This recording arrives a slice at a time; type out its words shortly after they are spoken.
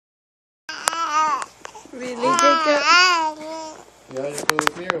Really, Jacob? You want to go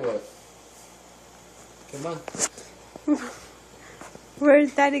with me or what? Come on.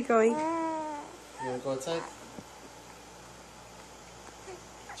 Where's Daddy going? You want to go outside?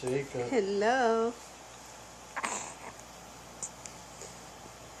 Jacob. Hello.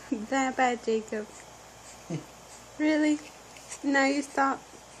 That bad, Jacob. Really? Now you stop.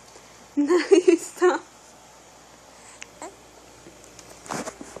 Now you stop.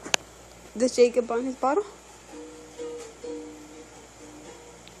 Does Jacob want his bottle?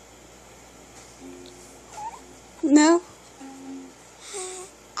 No?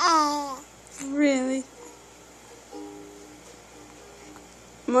 Really?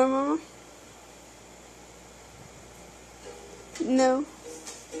 More? No.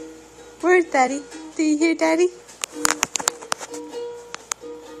 Where's Daddy? Do you hear Daddy?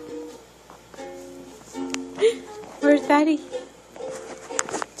 Where's Daddy?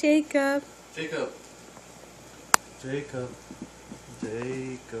 Jacob. Jacob. Jacob.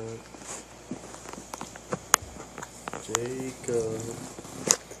 Jacob. Jacob.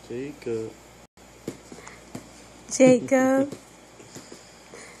 Jacob. Jacob.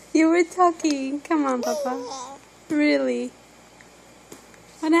 You were talking. Come on, Papa. Really?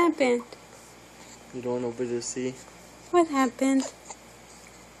 What happened? You don't want nobody to see? What happened?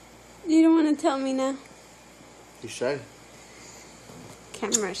 You don't want to tell me now? You shy?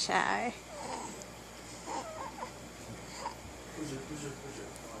 Camera shy.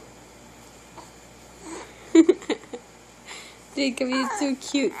 Jacob, you're too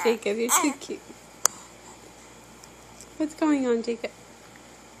cute. Jacob, you're too cute. What's going on, Jacob?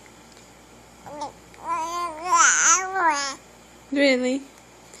 Really?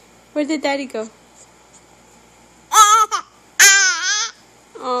 Where did Daddy go?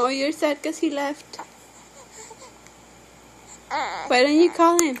 Oh, you're sad because he left. Why don't you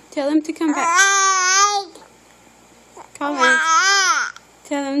call him? Tell him to come back. Call him.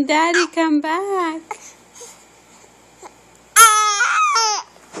 Tell him, Daddy, come back.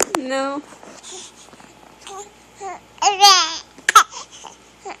 No.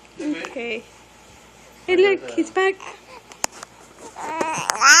 Okay. Hey, look, he's back.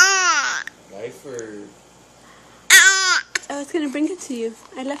 Life or... I was going to bring it to you.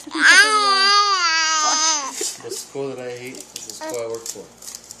 I left it on top of the wall. The school that I hate is the school I work for.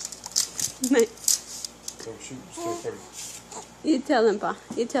 Nice. So shoot, still recording. You tell him, Pa.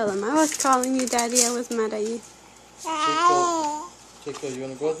 You tell him. I was calling you, Daddy. I was mad at you. Chico, you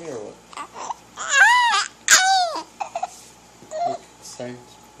want to go with me or what? Look, signed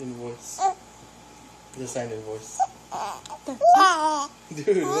invoice. The signed invoice.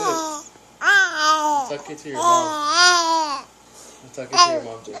 Dude, look. I'm talking to your mom. I'm talking to your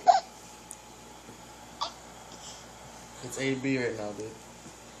mom, Jacob. It's AB right now, dude.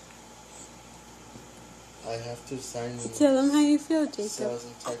 I have to sign Tell him how you feel, Jacob. sales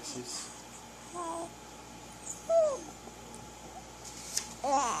and taxes. So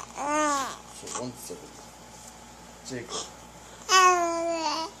 1 second. Jacob.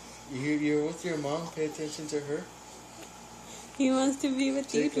 You're with your mom? Pay attention to her. He wants to be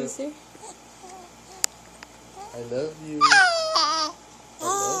with you, Jacob. sir. I love you. I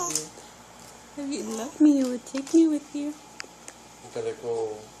love you. If you love me, you would take me with you. You gotta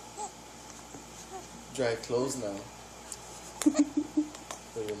go dry clothes now.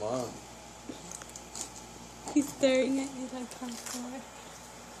 For your mom. He's staring at me like hardcore.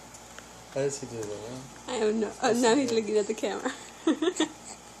 How does he do that, huh? I don't know. Oh, now he's looking at the camera. It's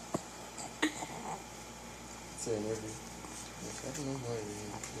an interview. I don't know why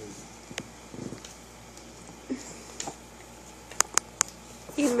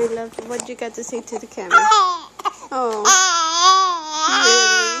Hey, my love, what you got to say to the camera? Oh.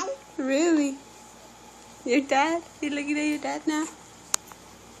 Really? Really? Your dad? You're looking at your dad now?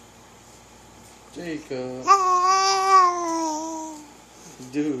 Jacob.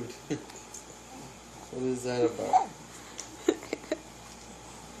 Dude. What is that about?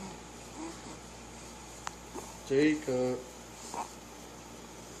 Jacob.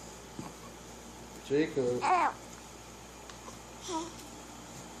 Jacob.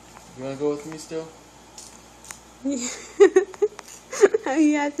 You wanna go with me still? He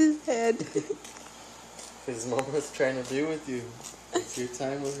has his head. Because Mama's trying to be with you. It's your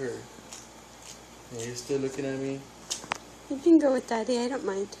time with her. And you're still looking at me? You can go with Daddy, I don't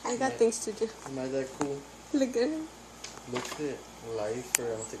mind. I got things to do. Am I that cool? Look at him. Look at it. Life for...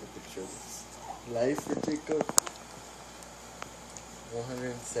 I'll take a picture of this. Life for Jacob.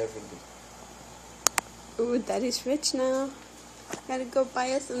 170. Ooh, Daddy's rich now. Gotta go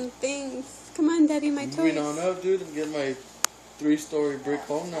buy us some things. Come on, Daddy, my toys. Moving on up, dude. I'm getting my 3-story brick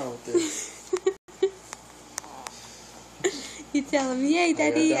home now with this. You tell him, yay,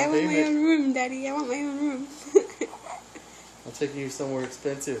 Daddy, I want my own room, Daddy, I want my own room. I'm taking you somewhere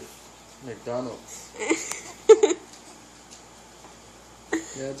expensive. McDonald's.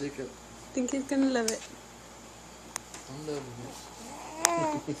 Yeah, Jacob. I think he's gonna love it. I'm loving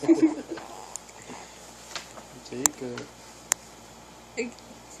it. Jacob.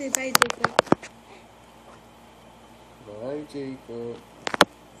 Say bye, Jacob. Bye, Jacob.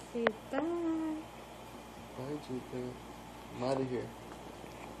 Say bye. Bye, Jacob. I'm out of here.